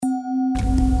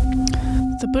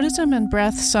The Buddhism and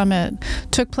Breath Summit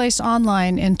took place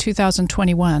online in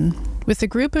 2021, with a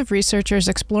group of researchers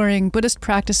exploring Buddhist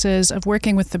practices of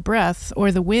working with the breath,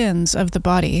 or the winds, of the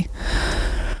body.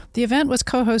 The event was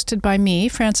co-hosted by me,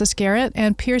 Frances Garrett,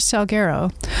 and Piers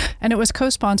Salguero, and it was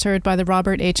co-sponsored by the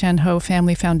Robert H. N. Ho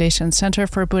Family Foundation Center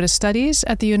for Buddhist Studies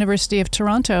at the University of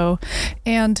Toronto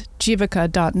and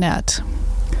jivaka.net.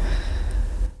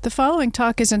 The following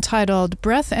talk is entitled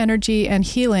Breath, Energy, and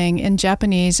Healing in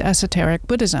Japanese Esoteric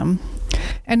Buddhism,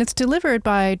 and it's delivered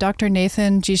by Dr.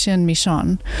 Nathan Jishin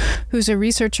Michon, who's a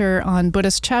researcher on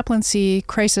Buddhist chaplaincy,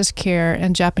 crisis care,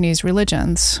 and Japanese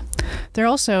religions. They're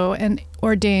also an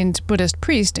ordained Buddhist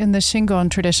priest in the Shingon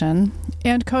tradition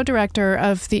and co-director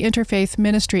of the Interfaith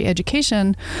Ministry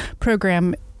Education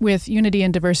program with Unity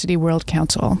and Diversity World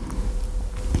Council.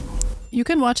 You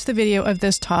can watch the video of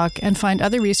this talk and find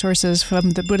other resources from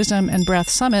the Buddhism and Breath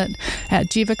Summit at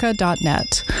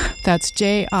jivaka.net. That's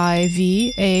Jivaka,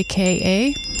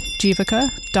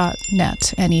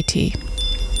 jivaka.net, N-E-T.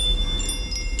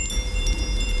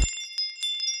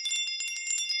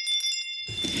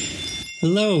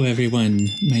 Hello, everyone.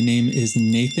 My name is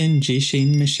Nathan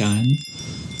Jishin Michon.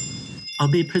 I'll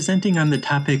be presenting on the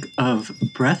topic of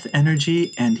breath,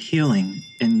 energy, and healing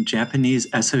in Japanese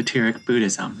esoteric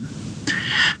Buddhism,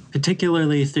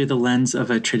 particularly through the lens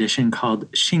of a tradition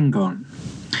called Shingon.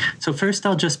 So first,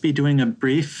 I'll just be doing a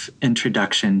brief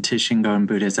introduction to Shingon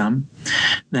Buddhism,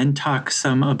 then talk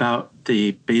some about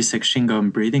the basic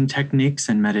Shingon breathing techniques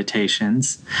and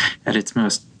meditations at its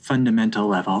most fundamental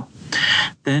level.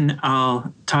 Then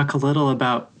I'll talk a little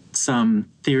about some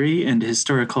theory and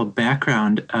historical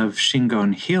background of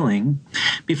Shingon healing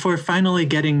before finally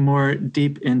getting more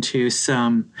deep into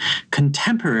some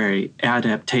contemporary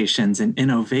adaptations and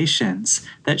innovations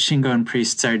that Shingon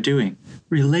priests are doing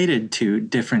related to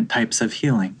different types of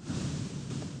healing.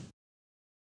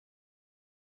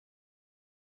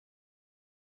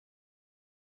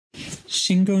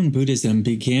 Shingon Buddhism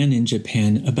began in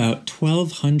Japan about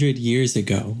 1,200 years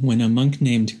ago when a monk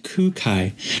named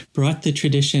Kukai brought the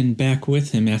tradition back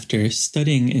with him after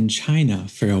studying in China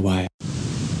for a while.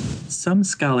 Some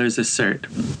scholars assert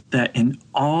that in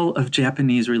all of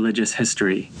Japanese religious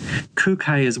history,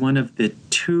 Kukai is one of the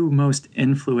two most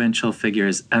influential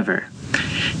figures ever.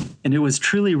 And it was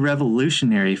truly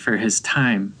revolutionary for his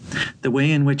time, the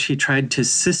way in which he tried to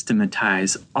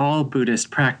systematize all Buddhist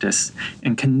practice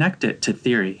and connect it to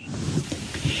theory.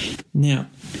 Now,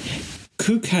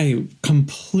 Kukai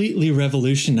completely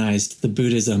revolutionized the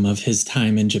Buddhism of his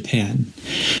time in Japan.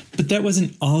 But that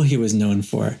wasn't all he was known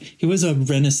for. He was a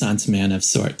Renaissance man of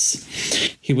sorts.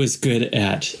 He was good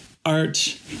at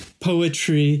art,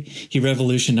 poetry. He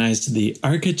revolutionized the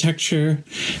architecture.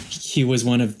 He was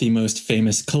one of the most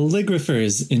famous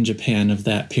calligraphers in Japan of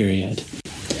that period.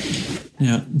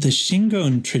 Now, the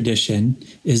Shingon tradition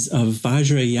is a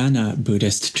Vajrayana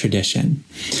Buddhist tradition.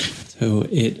 So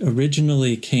it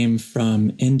originally came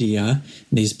from India.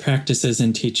 These practices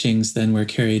and teachings then were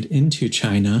carried into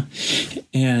China.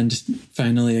 And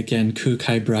finally, again,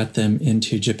 Kukai brought them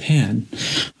into Japan.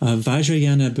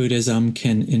 Vajrayana Buddhism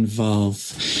can involve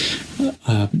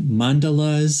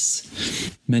mandalas,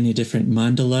 many different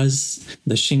mandalas.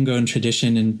 The Shingon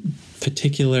tradition in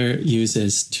particular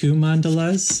uses two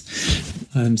mandalas.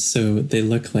 So they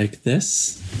look like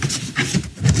this.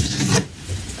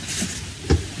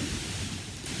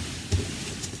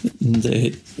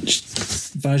 The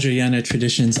Vajrayana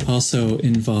traditions also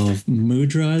involve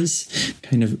mudras,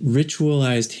 kind of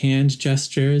ritualized hand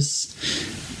gestures.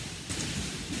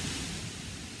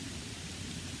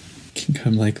 Can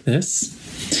come like this.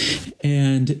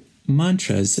 And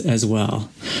mantras as well.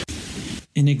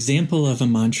 An example of a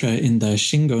mantra in the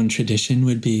Shingon tradition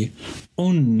would be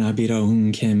On Nabiro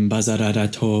Unken Bazarara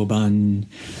Toban.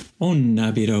 On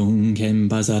Nabiro Unken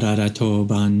Bazarara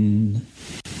Toban.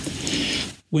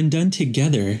 When done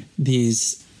together,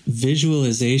 these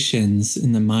visualizations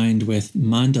in the mind with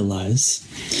mandalas,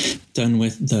 done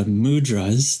with the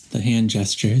mudras, the hand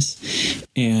gestures,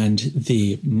 and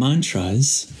the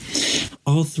mantras,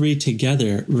 all three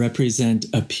together represent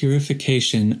a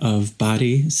purification of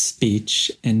body, speech,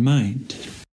 and mind.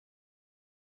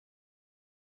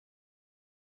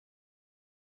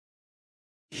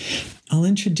 I'll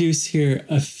introduce here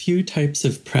a few types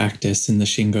of practice in the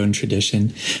Shingon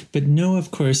tradition, but know,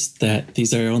 of course, that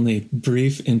these are only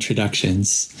brief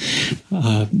introductions.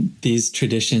 These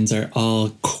traditions are all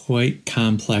quite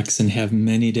complex and have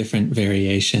many different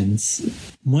variations.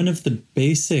 One of the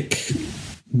basic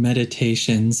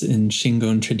meditations in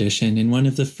Shingon tradition, and one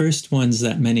of the first ones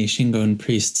that many Shingon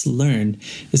priests learn,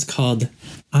 is called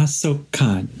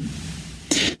Asokan.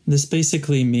 This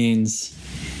basically means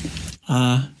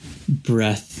ah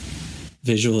breath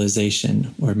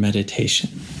visualization or meditation.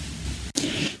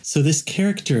 So this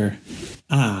character,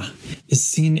 ah, is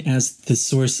seen as the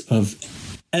source of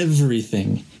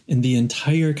everything in the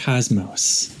entire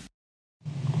cosmos.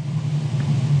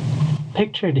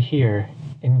 Pictured here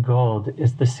in gold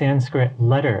is the Sanskrit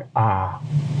letter ah,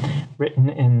 written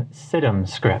in Siddham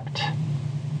script.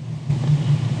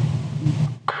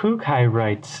 Kukai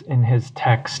writes in his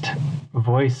text,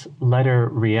 Voice Letter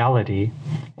Reality,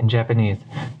 in Japanese,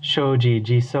 Shoji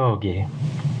Jisogi,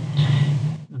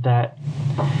 that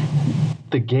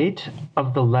the gate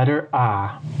of the letter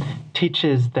A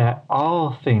teaches that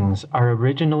all things are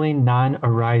originally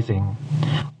non-arising.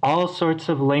 All sorts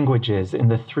of languages in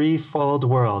the threefold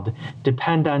world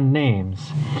depend on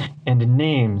names, and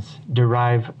names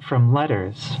derive from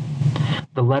letters.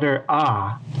 The letter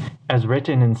A, as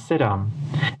written in Siddham,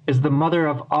 is the mother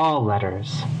of all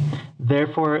letters.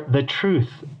 Therefore, the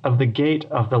truth of the gate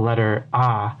of the letter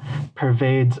A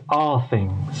pervades all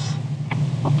things.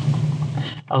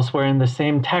 Elsewhere in the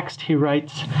same text, he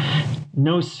writes,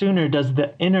 no sooner does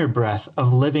the inner breath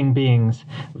of living beings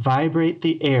vibrate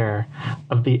the air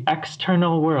of the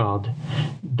external world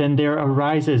than there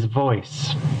arises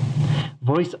voice.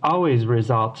 Voice always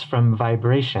results from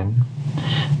vibration.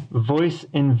 Voice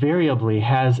invariably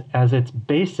has as its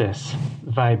basis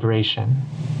vibration.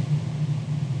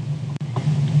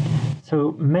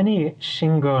 So many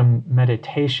Shingon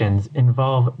meditations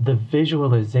involve the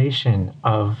visualization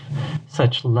of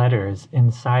such letters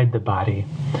inside the body,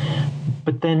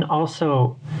 but then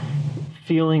also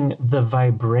feeling the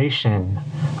vibration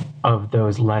of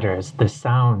those letters, the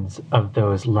sounds of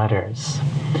those letters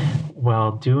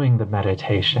while doing the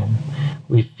meditation.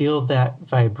 We feel that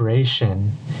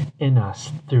vibration in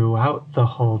us throughout the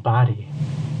whole body.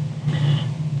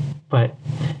 But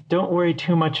don't worry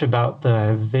too much about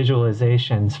the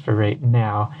visualizations for right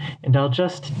now, and I'll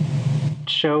just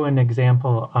show an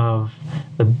example of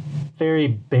the very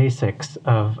basics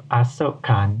of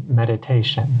Asokkan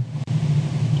meditation.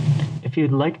 If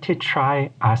you'd like to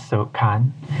try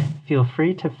Asokkan, feel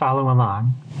free to follow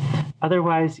along.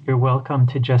 Otherwise, you're welcome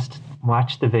to just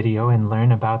watch the video and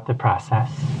learn about the process.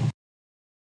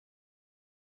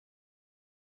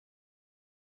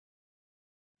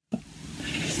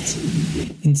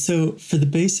 And so for the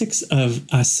basics of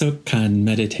Asokkan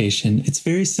meditation, it's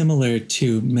very similar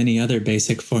to many other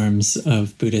basic forms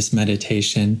of Buddhist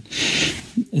meditation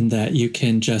in that you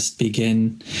can just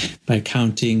begin by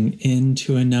counting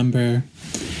into a number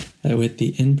with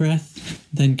the in-breath,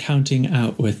 then counting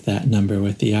out with that number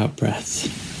with the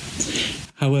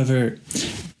out-breath. However,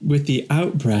 with the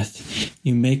out-breath,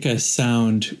 you make a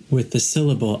sound with the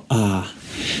syllable ah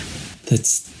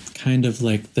that's kind of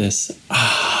like this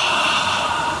ah.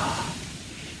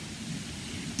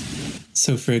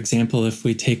 So for example, if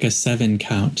we take a 7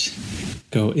 count,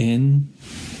 go in,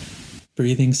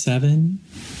 breathing 7,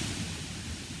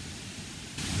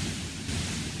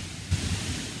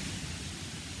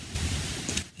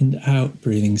 and out,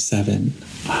 breathing 7.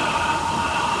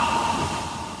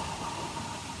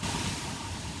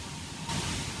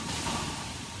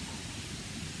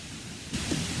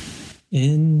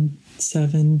 In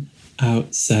 7,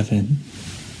 out 7.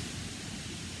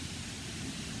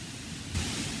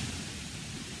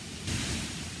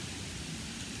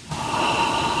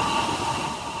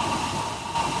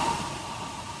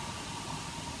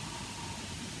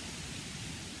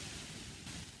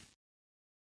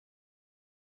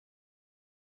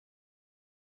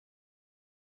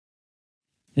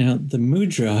 Now, the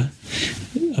mudra,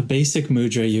 a basic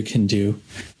mudra you can do,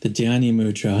 the dhyani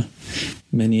mudra,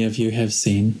 many of you have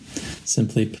seen,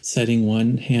 simply setting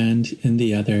one hand in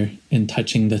the other and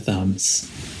touching the thumbs.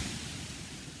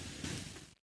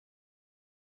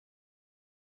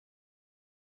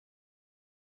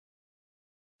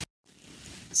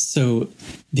 So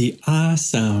the ah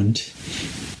sound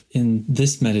in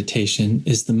this meditation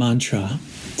is the mantra.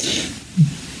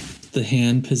 The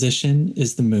hand position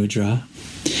is the mudra.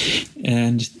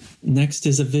 And next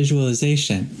is a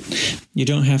visualization. You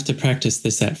don't have to practice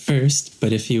this at first,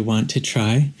 but if you want to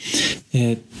try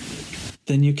it,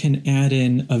 then you can add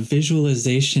in a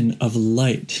visualization of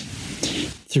light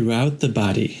throughout the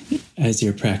body as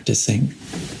you're practicing.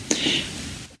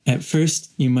 At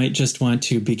first, you might just want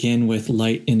to begin with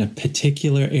light in a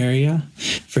particular area,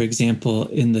 for example,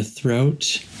 in the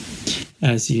throat,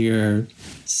 as you're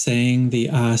saying the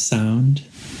ah sound.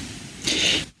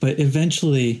 But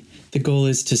eventually, the goal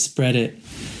is to spread it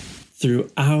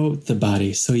throughout the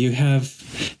body, so you have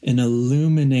an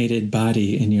illuminated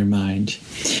body in your mind.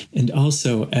 And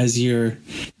also, as you're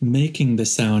making the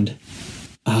sound,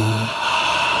 ah,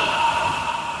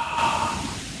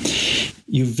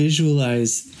 you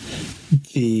visualize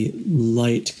the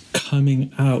light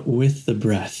coming out with the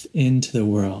breath into the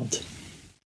world.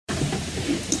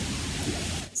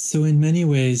 So in many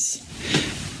ways,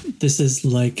 this is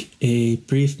like a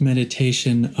brief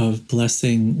meditation of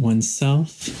blessing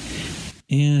oneself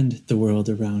and the world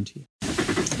around you.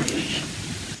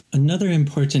 Another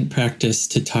important practice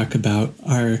to talk about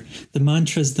are the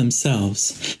mantras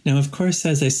themselves. Now, of course,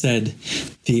 as I said,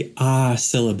 the ah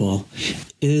syllable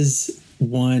is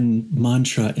one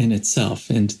mantra in itself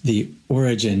and the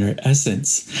origin or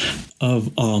essence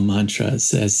of all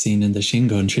mantras as seen in the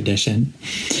Shingon tradition.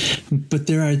 But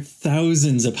there are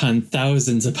thousands upon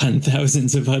thousands upon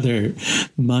thousands of other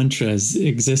mantras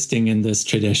existing in this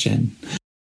tradition.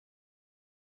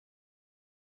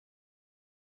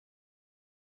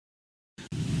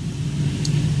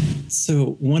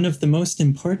 So one of the most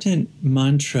important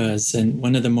mantras and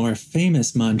one of the more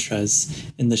famous mantras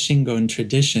in the Shingon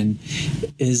tradition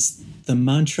is the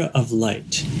mantra of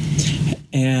light.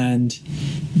 And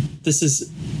this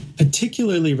is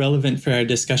particularly relevant for our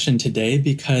discussion today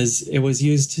because it was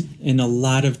used in a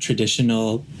lot of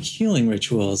traditional healing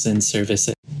rituals and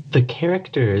services. The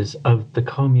characters of the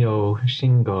Komyo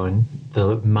Shingon,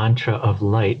 the mantra of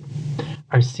light,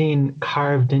 are seen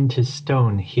carved into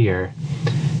stone here.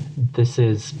 This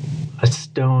is a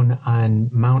stone on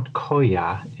Mount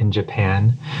Koya in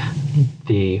Japan,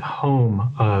 the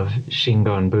home of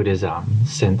Shingon Buddhism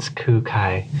since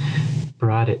Kukai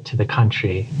brought it to the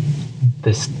country.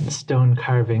 This stone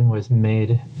carving was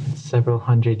made several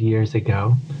hundred years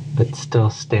ago, but still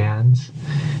stands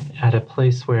at a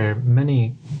place where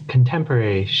many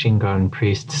contemporary Shingon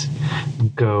priests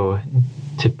go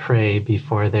to pray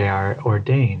before they are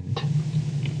ordained.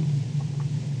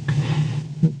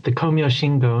 The Komyo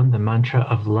Shingon, the mantra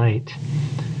of light,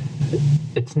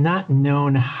 it's not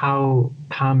known how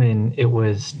common it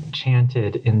was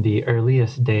chanted in the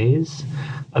earliest days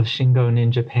of Shingon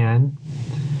in Japan,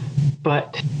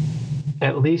 but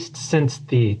at least since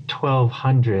the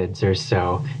 1200s or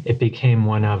so, it became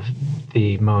one of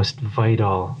the most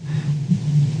vital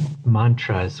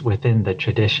mantras within the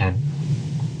tradition.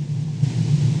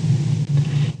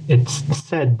 It's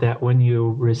said that when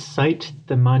you recite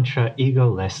the mantra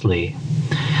egolessly,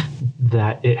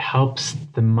 that it helps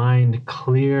the mind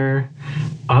clear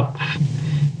up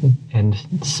and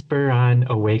spur on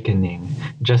awakening,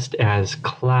 just as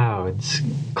clouds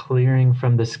clearing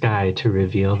from the sky to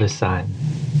reveal the sun.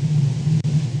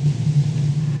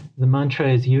 The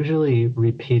mantra is usually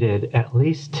repeated at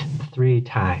least 3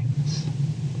 times.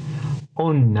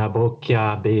 Onna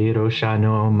bokya beiro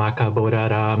shano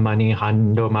makaborara mani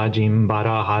hando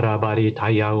majimbara harabari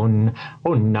tayaun.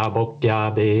 Onna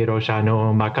bokya beiro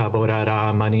shano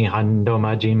makaborara mani hando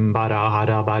majimbara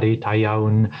harabari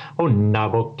tayaun. Onna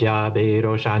bokya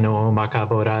beiro shano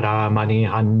makaborara mani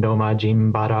hando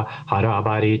majimbara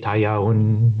harabari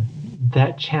tayaun.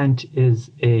 That chant is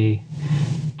a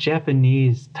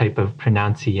Japanese type of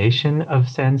pronunciation of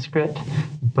Sanskrit,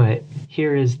 but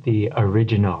here is the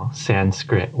original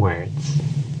Sanskrit words.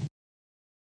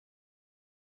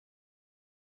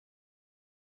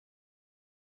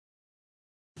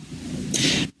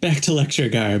 Back to lecture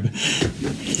garb.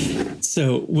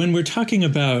 So when we're talking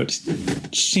about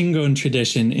Shingon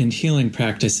tradition and healing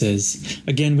practices,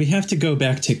 again, we have to go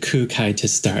back to Kukai to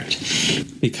start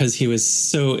because he was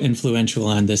so influential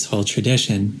on this whole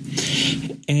tradition.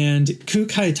 And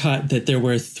Kukai taught that there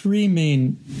were 3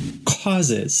 main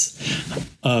causes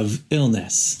of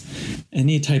illness,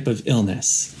 any type of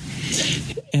illness.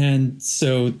 And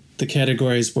so the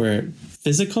categories were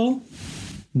physical,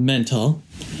 mental,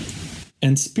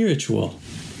 and spiritual.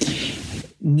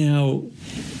 Now,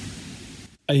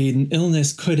 an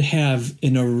illness could have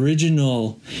an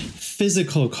original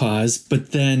physical cause,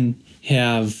 but then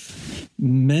have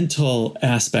mental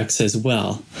aspects as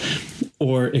well.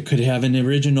 Or it could have an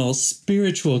original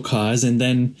spiritual cause and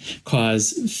then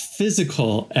cause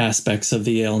physical aspects of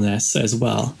the illness as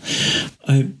well.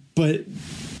 But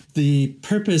the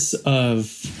purpose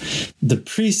of the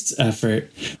priest's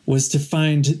effort was to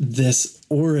find this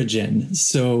origin.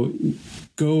 So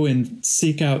go and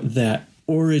seek out that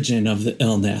origin of the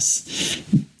illness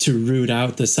to root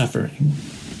out the suffering.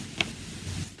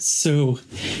 So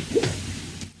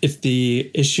if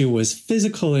the issue was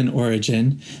physical in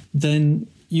origin, then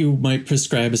you might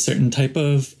prescribe a certain type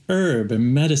of herb or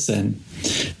medicine.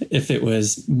 If it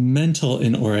was mental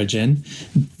in origin,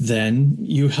 then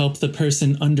you help the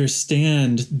person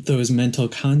understand those mental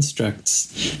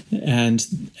constructs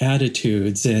and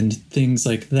attitudes and things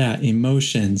like that,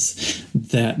 emotions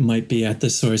that might be at the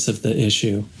source of the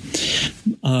issue.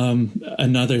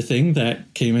 Another thing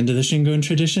that came into the Shingon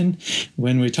tradition,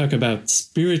 when we talk about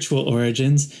spiritual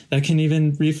origins, that can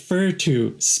even refer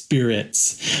to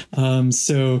spirits.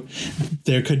 So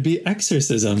there could be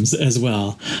exorcisms as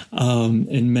well,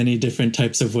 in many different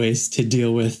types of ways to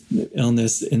deal with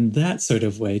illness in that sort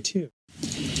of way too.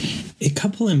 A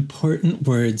couple important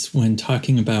words when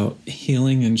talking about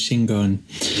healing in Shingon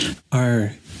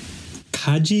are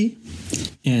kaji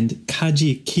and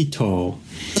kaji kito.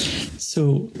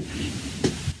 So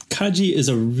kaji is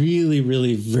a really,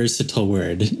 really versatile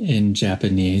word in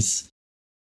Japanese.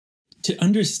 To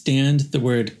understand the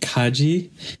word kaji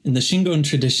in the Shingon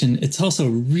tradition, it's also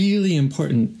really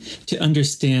important to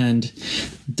understand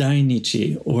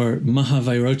Dainichi or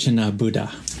Mahavairochana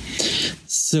Buddha.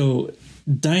 So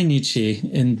Dainichi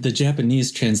in the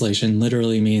Japanese translation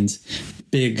literally means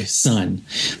big sun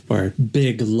or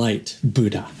big light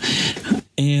Buddha.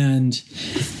 And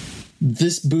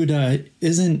this Buddha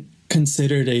isn't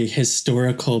considered a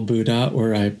historical Buddha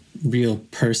or a real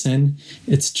person.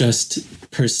 It's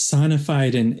just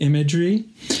personified in imagery.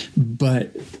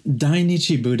 But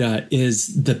Dainichi Buddha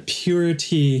is the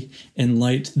purity and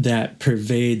light that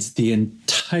pervades the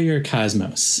entire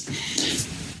cosmos.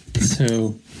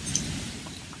 So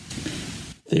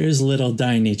there's little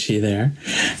Dainichi there.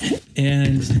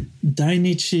 And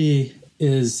Dainichi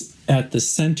is at the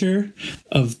center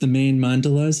of the main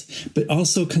mandalas, but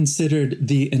also considered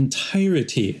the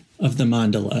entirety of the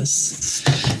mandalas.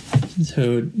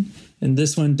 So in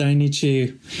this one,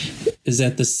 Dainichi is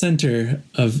at the center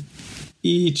of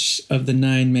each of the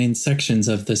 9 main sections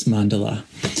of this mandala.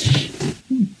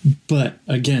 But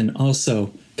again,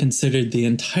 also considered the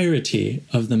entirety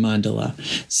of the mandala.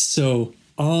 So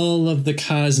all of the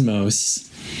cosmos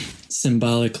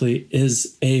symbolically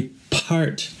is a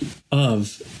part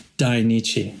of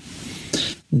Dainichi.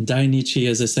 Dainichi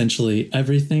is essentially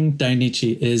everything.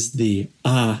 Dainichi is the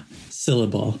A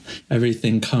syllable.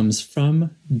 Everything comes from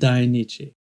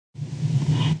Dainichi.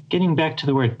 Getting back to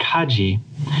the word kaji,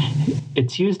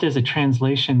 it's used as a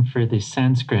translation for the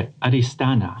Sanskrit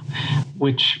adhisthana,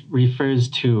 which refers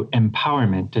to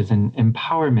empowerment, as in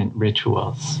empowerment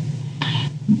rituals.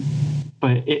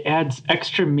 But it adds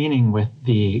extra meaning with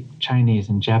the Chinese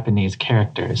and Japanese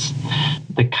characters.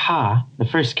 The ka, the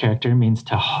first character, means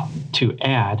to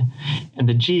add, and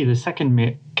the ji, the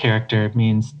second character,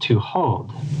 means to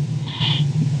hold.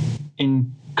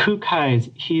 In Kukai's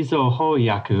Hizo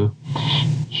Hoyaku,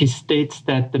 he states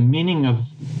that the meaning of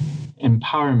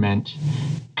empowerment,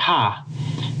 ka,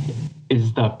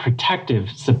 is the protective,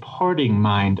 supporting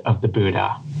mind of the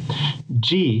Buddha.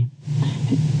 Ji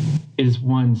is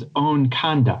one's own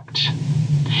conduct.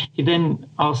 He then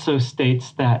also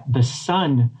states that the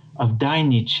sun of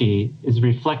Dainichi is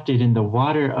reflected in the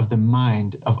water of the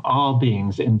mind of all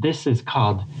beings, and this is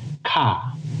called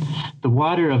ka. The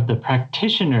water of the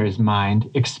practitioner's mind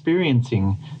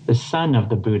experiencing the sun of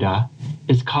the Buddha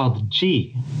is called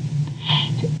ji.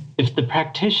 If the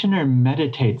practitioner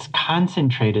meditates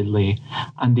concentratedly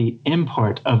on the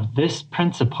import of this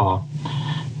principle,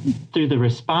 through the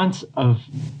response of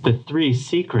the 3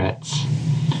 secrets,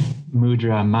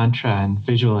 mudra, mantra, and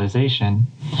visualization,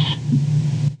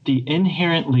 the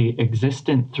inherently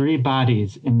existent 3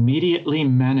 bodies immediately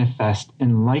manifest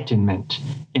enlightenment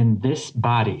in this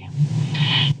body.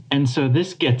 And so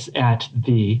this gets at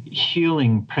the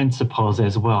healing principles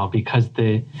as well, because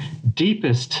the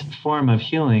deepest form of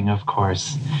healing, of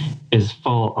course, is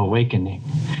full awakening,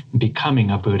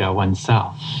 becoming a Buddha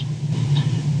oneself.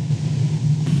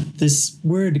 This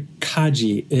word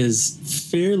kaji is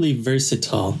fairly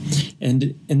versatile,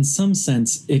 and in some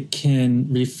sense, it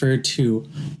can refer to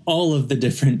all of the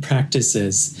different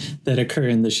practices that occur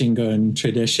in the Shingon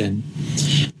tradition.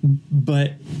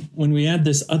 But when we add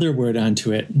this other word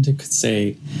onto it, to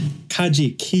say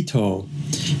kaji kito,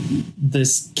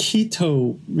 this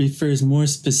kito refers more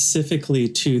specifically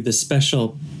to the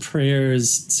special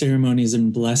prayers, ceremonies,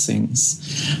 and blessings.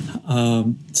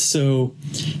 So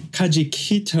kaji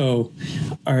kito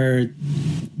are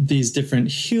these different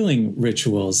healing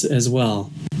rituals as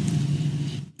well.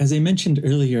 As I mentioned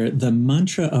earlier, the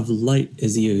mantra of light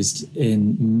is used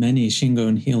in many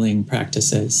Shingon healing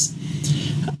practices.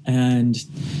 And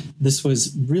this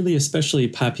was really especially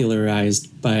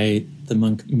popularized by the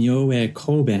monk Myoe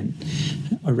Koben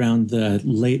around the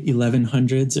late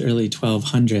 1100s, early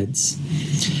 1200s.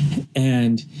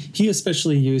 And he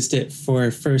especially used it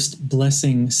for first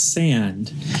blessing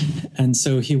sand. And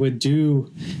so he would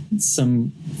do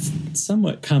some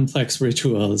somewhat complex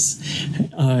rituals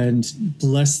and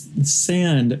bless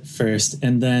sand first,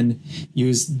 and then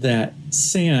use that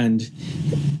sand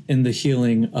in the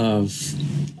healing of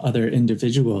other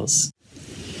individuals.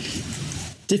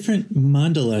 different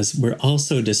mandalas were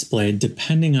also displayed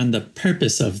depending on the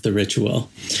purpose of the ritual.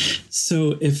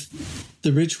 So if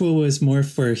the ritual was more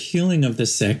for healing of the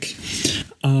sick,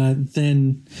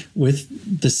 then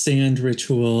with the sand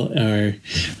ritual or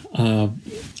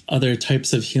other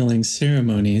types of healing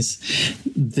ceremonies,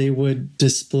 they would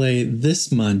display this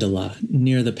mandala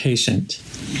near the patient.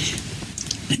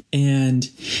 And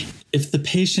if the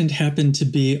patient happened to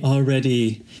be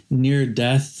already near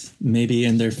death, maybe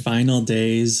in their final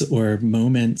days or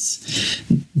moments,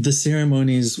 the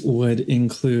ceremonies would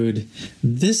include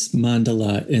this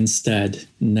mandala instead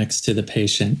next to the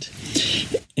patient.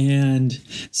 And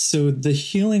so the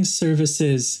healing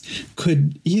services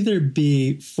could either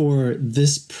be for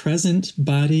this present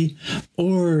body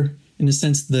or, in a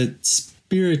sense, the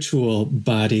spiritual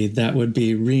body that would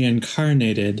be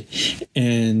reincarnated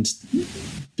and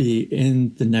be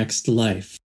in the next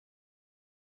life.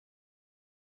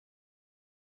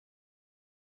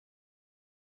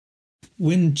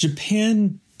 When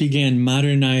Japan began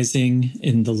modernizing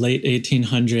in the late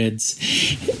 1800s,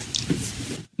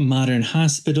 modern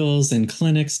hospitals and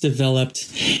clinics developed,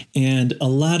 and a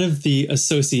lot of the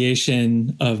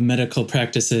association of medical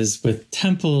practices with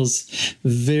temples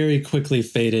very quickly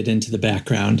faded into the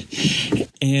background.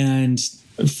 And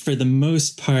for the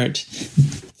most part,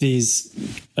 these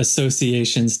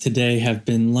associations today have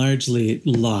been largely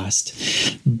lost.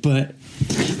 But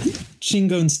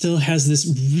Shingon still has this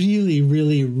really,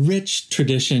 really rich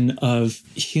tradition of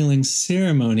healing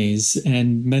ceremonies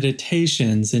and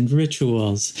meditations and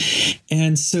rituals.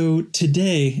 And so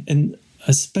today, and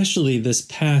especially this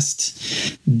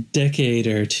past decade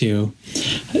or two,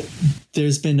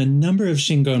 there's been a number of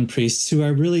Shingon priests who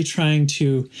are really trying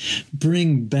to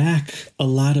bring back a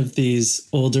lot of these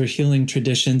older healing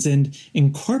traditions and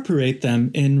incorporate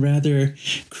them in rather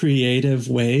creative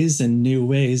ways and new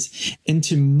ways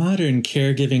into modern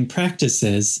caregiving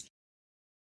practices.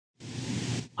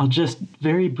 I'll just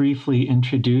very briefly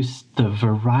introduce the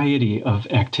variety of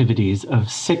activities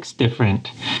of 6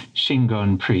 different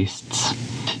Shingon priests.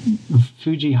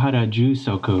 Fujihara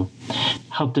Jusoku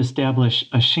helped establish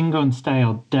a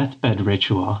Shingon-style deathbed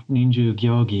ritual, Ninju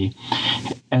Gyogi,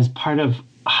 as part of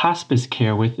hospice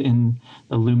care within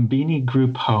the Lumbini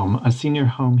group home, a senior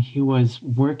home he was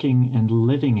working and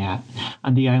living at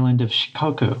on the island of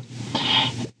Shikoku.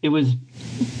 It was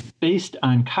based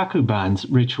on Kakuban's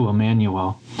ritual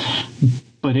manual,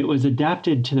 but it was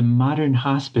adapted to the modern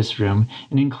hospice room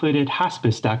and included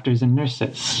hospice doctors and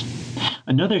nurses.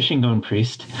 Another Shingon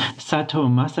priest, Sato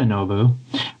Masanobu,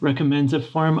 recommends a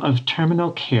form of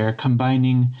terminal care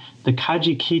combining the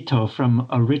Kaji Kito from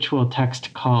a ritual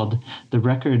text called The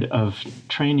Record of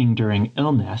Training During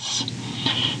Illness,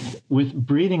 with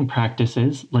breathing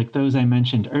practices like those I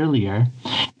mentioned earlier,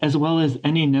 as well as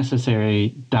any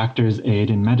necessary doctor's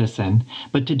aid in medicine,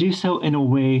 but to do so in a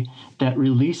way that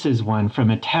releases one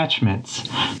from attachments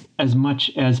as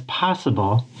much as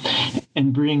possible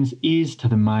and brings ease to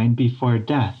the mind before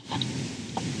death.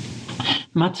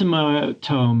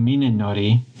 Matsumoto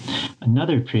Minenori,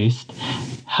 another priest,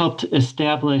 helped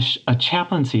establish a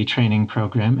chaplaincy training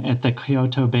program at the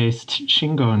Kyoto-based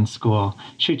Shingon school,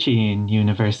 Shuchiin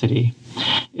University.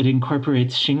 It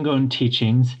incorporates Shingon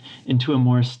teachings into a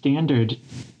more standard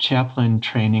chaplain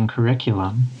training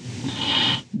curriculum.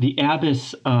 The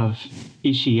abbess of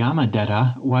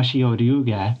Ishiyama-dera, Washio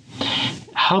Ryuge,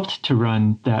 helped to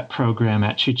run that program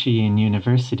at Shuchiin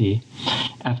University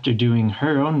after doing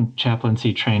her own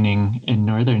chaplaincy training in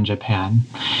northern Japan.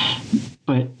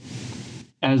 But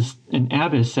as an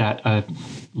abbess at a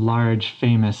large,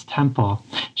 famous temple,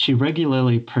 she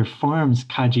regularly performs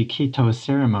Kaji Kito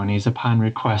ceremonies upon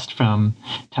request from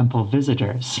temple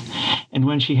visitors. And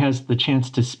when she has the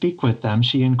chance to speak with them,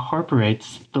 she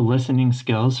incorporates the listening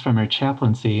skills from her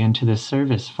chaplaincy into the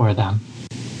service for them.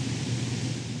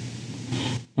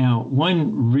 Now,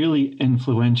 one really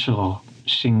influential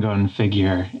Shingon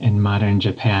figure in modern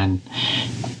Japan,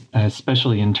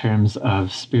 especially in terms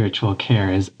of spiritual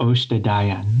care, is Oshita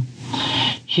Dayan.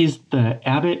 He's the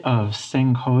abbot of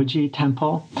Senkoji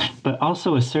Temple, but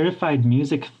also a certified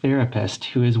music therapist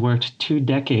who has worked 2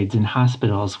 decades in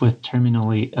hospitals with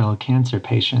terminally ill cancer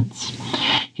patients.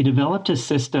 He developed a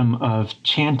system of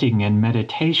chanting and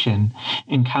meditation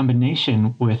in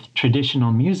combination with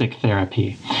traditional music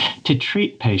therapy to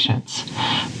treat patients,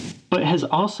 but has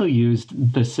also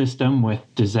used the system with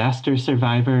disaster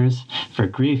survivors, for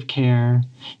grief care,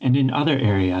 and in other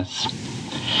areas.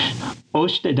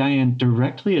 Oshita Dayan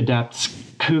directly adapts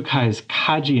Kukai's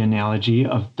Kaji analogy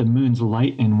of the moon's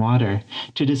light and water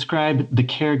to describe the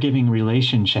caregiving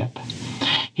relationship.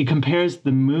 He compares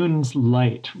the moon's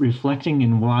light reflecting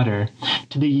in water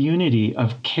to the unity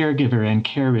of caregiver and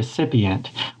care recipient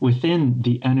within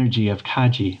the energy of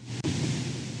Kaji.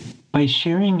 By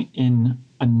sharing in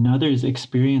another's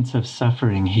experience of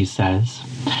suffering, he says,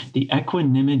 the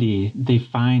equanimity they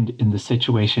find in the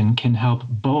situation can help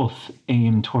both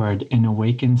aim toward an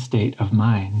awakened state of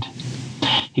mind.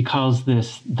 He calls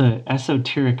this the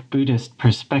esoteric Buddhist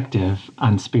perspective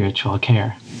on spiritual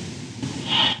care.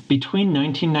 Between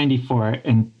 1994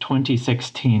 and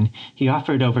 2016, he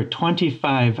offered over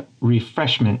 25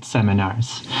 refreshment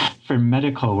seminars for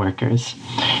medical workers,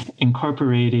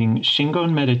 incorporating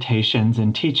Shingon meditations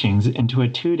and teachings into a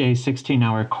 2-day,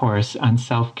 16-hour course on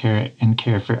self-care and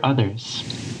care for others.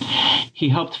 He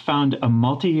helped found a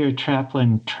multi-year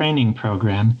chaplain training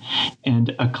program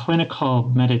and a clinical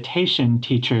meditation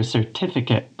teacher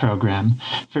certificate program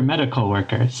for medical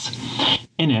workers.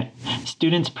 In it,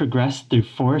 students progress through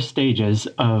 4 stages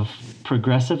of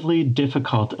progressively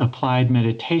difficult applied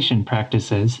meditation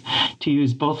practices to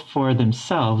use both for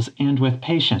themselves and with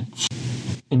patients.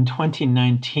 In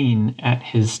 2019, at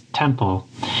his temple,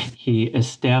 he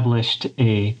established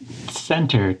a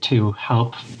center to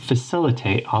help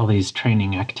facilitate all these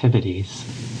training activities.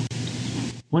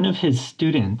 One of his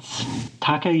students,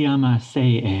 Takayama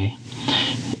Seie,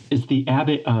 is the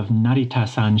abbot of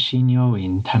Narita-san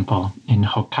Shinyo-in Temple in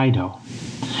Hokkaido.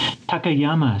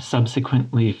 Takayama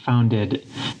subsequently founded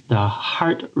the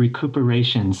Heart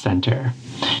Recuperation Center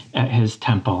at his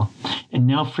temple and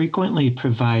now frequently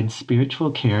provides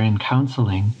spiritual care and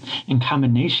counseling in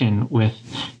combination with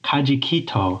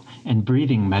Kajikito and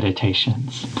breathing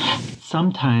meditations,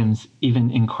 sometimes even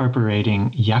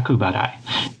incorporating Yakubarai,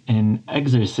 an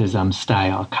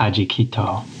exorcism-style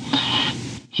Kajikito.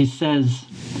 He says,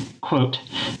 quote,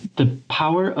 "The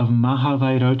power of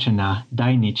Mahavairochana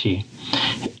Dainichi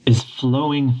is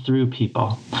flowing through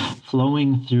people,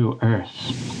 flowing through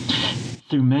earth.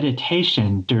 Through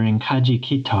meditation during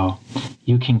Kajikito,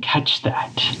 you can catch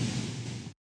that."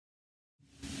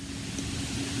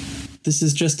 This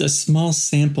is just a small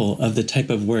sample of the type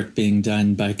of work being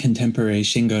done by contemporary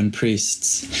Shingon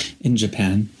priests in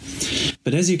Japan.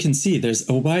 But as you can see, there's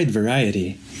a wide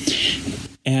variety.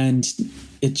 And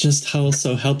it just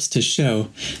also helps to show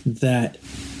that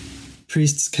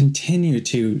priests continue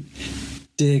to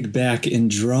dig back and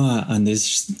draw on these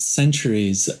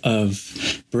centuries of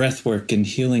breathwork and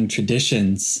healing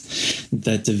traditions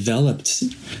that developed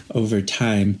over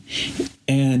time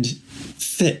and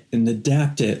fit and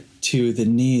adapt it to the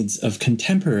needs of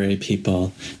contemporary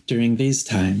people during these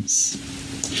times.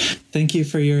 Thank you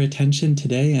for your attention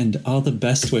today and all the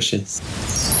best wishes.